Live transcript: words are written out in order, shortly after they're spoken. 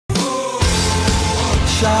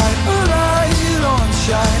Shine a light on,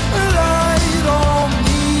 shine a light on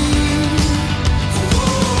me.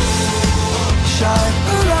 Shine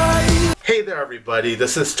a light. Hey there everybody,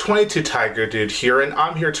 this is 22 Tiger Dude here, and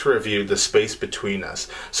I'm here to review The Space Between Us.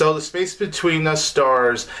 So The Space Between Us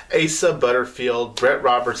stars Asa Butterfield, Britt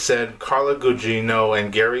Robertson, Carla Gugino,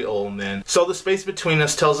 and Gary Oldman. So The Space Between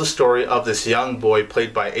Us tells the story of this young boy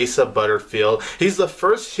played by Asa Butterfield. He's the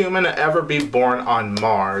first human to ever be born on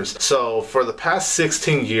Mars. So for the past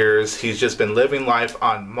 16 years, he's just been living life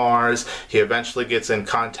on Mars. He eventually gets in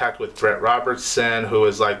contact with Britt Robertson, who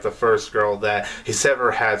is like the first girl that he's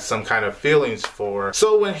ever had some kind of feelings for.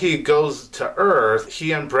 So when he goes to Earth,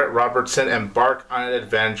 he and Britt Robertson embark on an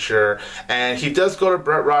adventure, and he does go to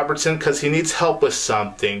Britt Robertson because he needs help with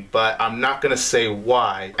something, but I'm not gonna say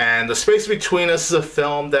why. And The Space Between Us is a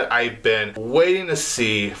film that I've been waiting to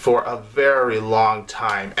see for a very long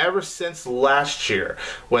time, ever since last year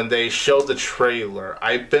when they showed the trailer.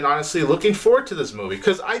 I've been honestly looking forward to this movie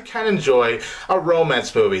because I can enjoy a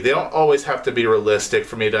romance movie. They don't always have to be realistic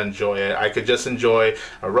for me to enjoy it. I could just enjoy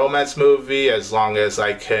a romance movie as long as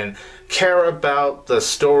I can care about the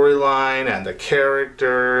storyline and the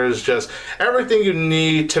characters, just everything you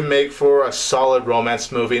need to make for a solid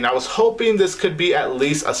romance movie. And I was hoping this could be at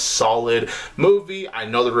least a solid movie. I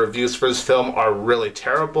know the reviews for this film are really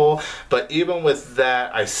terrible, but even with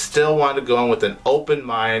that, I still want to go in with an open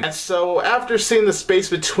mind. And so after seeing The Space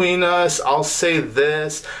Between Us, I'll say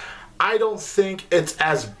this: I don't think it's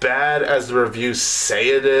as bad as the reviews say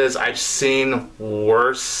it is. I've seen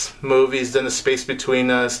worse movies than The Space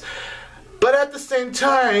Between Us. But at the same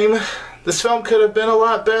time, this film could have been a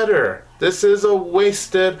lot better. This is a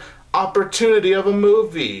wasted opportunity of a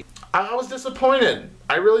movie. I was disappointed.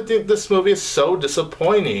 I really think this movie is so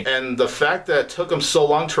disappointing. And the fact that it took them so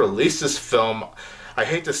long to release this film, I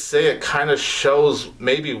hate to say it, kind of shows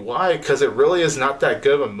maybe why, because it really is not that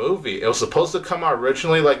good of a movie. It was supposed to come out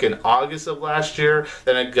originally like in August of last year,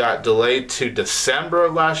 then it got delayed to December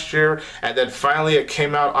of last year, and then finally it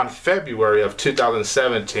came out on February of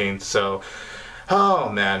 2017, so oh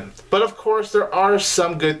man. But of course there are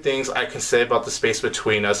some good things I can say about The Space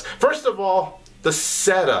Between Us. First of all, the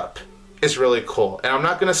setup is really cool, and I'm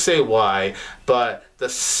not going to say why, but the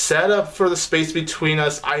setup for The Space Between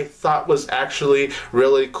Us I thought was actually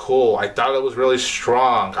really cool. I thought it was really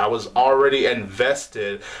strong. I was already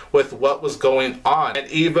invested with what was going on. And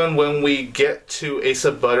even when we get to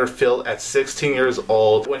Asa Butterfield at 16 years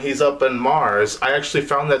old, when he's up on Mars, I actually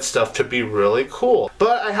found that stuff to be really cool.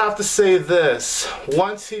 But I have to say this: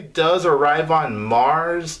 once he does arrive on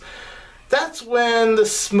Mars, that's when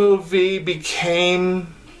this movie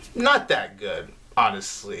became not that good,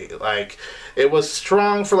 honestly. Like, it was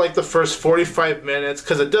strong for like the first 45 minutes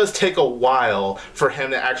because it does take a while for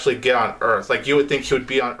him to actually get on Earth. Like, you would think he would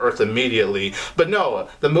be on Earth immediately, but no,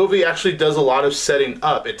 the movie actually does a lot of setting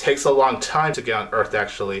up. It takes a long time to get on Earth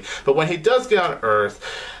actually, but when he does get on Earth,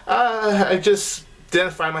 I just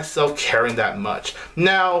didn't find myself caring that much.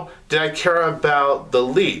 Now, did I care about the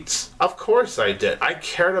leads? Of course I did. I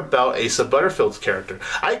cared about Asa Butterfield's character.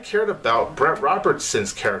 I cared about Britt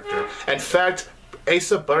Robertson's character. In fact,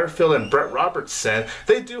 Asa Butterfield and Britt Robertson,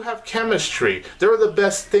 they do have chemistry. They're the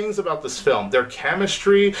best things about this film. Their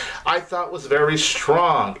chemistry, I thought, was very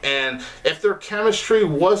strong. And if their chemistry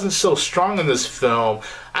wasn't so strong in this film,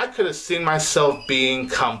 I could have seen myself being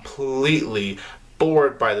completely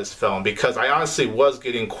bored by this film, because I honestly was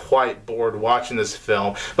getting quite bored watching this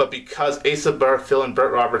film. But because Asa Butterfield and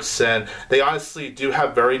Britt Robertson, they honestly do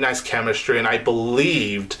have very nice chemistry, and I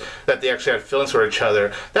believed that they actually had feelings for each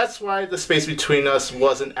other. That's why The Space Between Us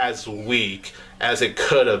wasn't as weak as it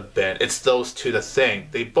could have been. It's those two, the thing.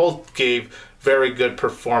 They both gave very good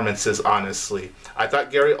performances, honestly. I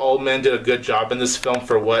thought Gary Oldman did a good job in this film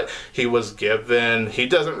for what he was given. He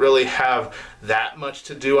doesn't really have that much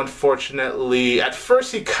to do, unfortunately. At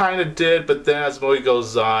first he kind of did, but then as the movie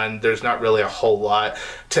goes on, there's not really a whole lot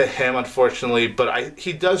to him, unfortunately. But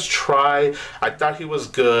he does try. I thought he was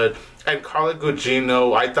good. And Carla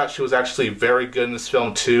Gugino, I thought she was actually very good in this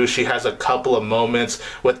film too. She has a couple of moments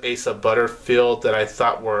with Asa Butterfield that I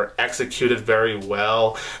thought were executed very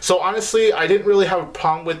well. So honestly, I didn't really have a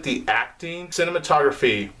problem with the acting.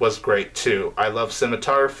 Cinematography was great too. I love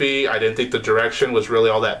cinematography. I didn't think the direction was really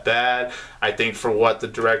all that bad. I think for what the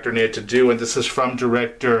director needed to do, and this is from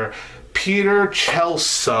director Peter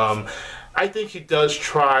Chelsom, I think he does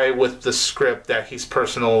try with the script that he's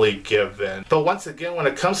personally given. But once again, when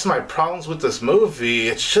it comes to my problems with this movie,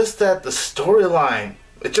 it's just that the storyline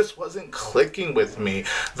it just wasn't clicking with me.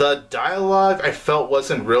 The dialogue I felt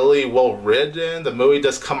wasn't really well written. The movie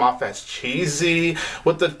does come off as cheesy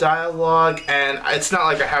with the dialogue, and it's not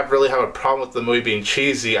like I really have a problem with the movie being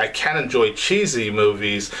cheesy. I can enjoy cheesy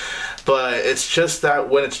movies, but it's just that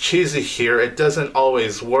when it's cheesy here, it doesn't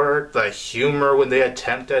always work. The humor when they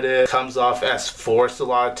attempt at it comes off as forced a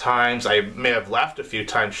lot of times. I may have laughed a few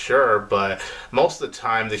times, sure, but most of the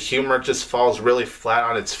time the humor just falls really flat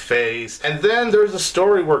on its face. And then there's a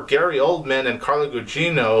story where Gary Oldman and Carla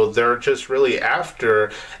Gugino, they're just really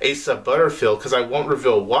after Asa Butterfield, because I won't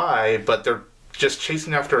reveal why, but they're just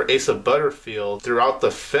chasing after Asa Butterfield throughout the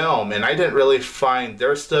film, and I didn't really find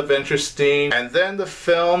their stuff interesting. And then the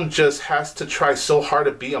film just has to try so hard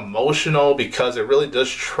to be emotional, because it really does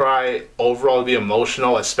try overall to be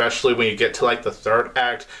emotional, especially when you get to like the third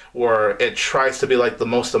act where it tries to be like the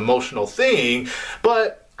most emotional thing,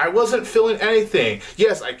 but I wasn't feeling anything.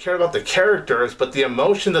 Yes, I care about the characters, but the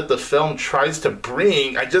emotion that the film tries to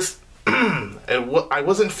bring, I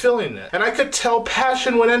wasn't feeling it. And I could tell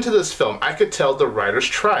passion went into this film. I could tell the writers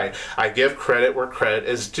tried. I give credit where credit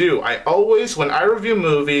is due. I always, when I review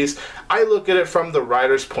movies, I look at it from the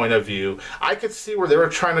writer's point of view. I could see where they were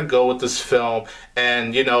trying to go with this film,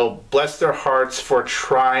 and, you know, bless their hearts for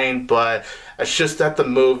trying, but it's just that the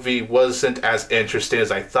movie wasn't as interesting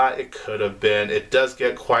as I thought it could have been. It does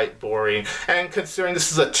get quite boring, and considering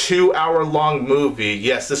this is a 2-hour-long movie,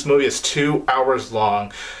 yes, this movie is 2 hours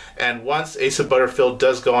long, and once Asa Butterfield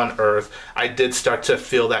does go on Earth, I did start to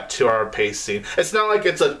feel that 2-hour pacing. It's not like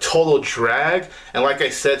it's a total drag, and like I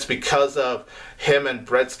said, it's because of him and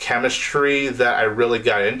Brett's chemistry that I really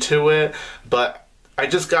got into it, but I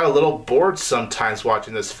just got a little bored sometimes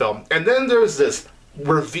watching this film. And then there's this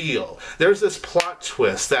reveal. There's this plot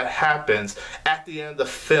twist that happens at the end of the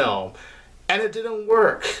film, and it didn't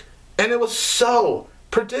work. And it was so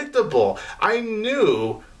predictable. I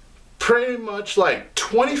knew pretty much like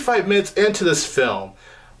 25 minutes into this film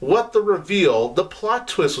what the reveal, the plot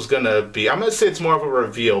twist was going to be. I'm going to say it's more of a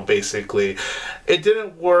reveal, basically. It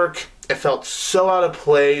didn't work. It felt so out of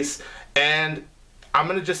place, and I'm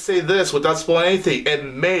going to just say this without spoiling anything. It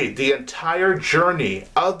made the entire journey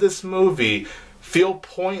of this movie feel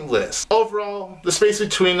pointless. Overall, The Space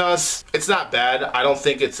Between Us, it's not bad. I don't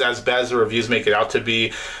think it's as bad as the reviews make it out to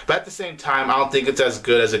be, but at the same time, I don't think it's as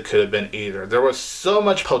good as it could have been either. There was so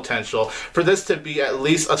much potential for this to be at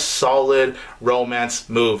least a solid romance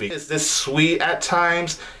movie. Is this sweet at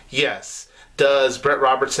times? Yes. Does Britt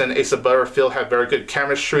Robertson and Asa Butterfield have very good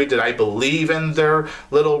chemistry? Did I believe in their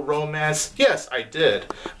little romance? Yes, I did.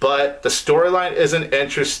 But the storyline isn't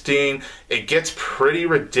interesting. It gets pretty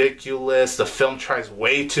ridiculous. The film tries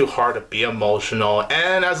way too hard to be emotional.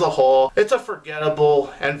 And as a whole, it's a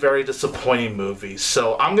forgettable and very disappointing movie.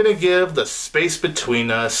 So I'm going to give The Space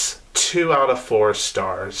Between Us 2 out of 4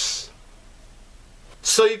 stars.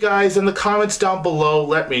 So you guys, in the comments down below,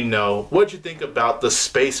 let me know what you think about The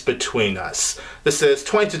Space Between Us. This is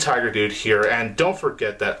 22 Tiger Dude here, and don't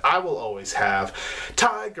forget that I will always have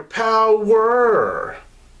Tiger Power!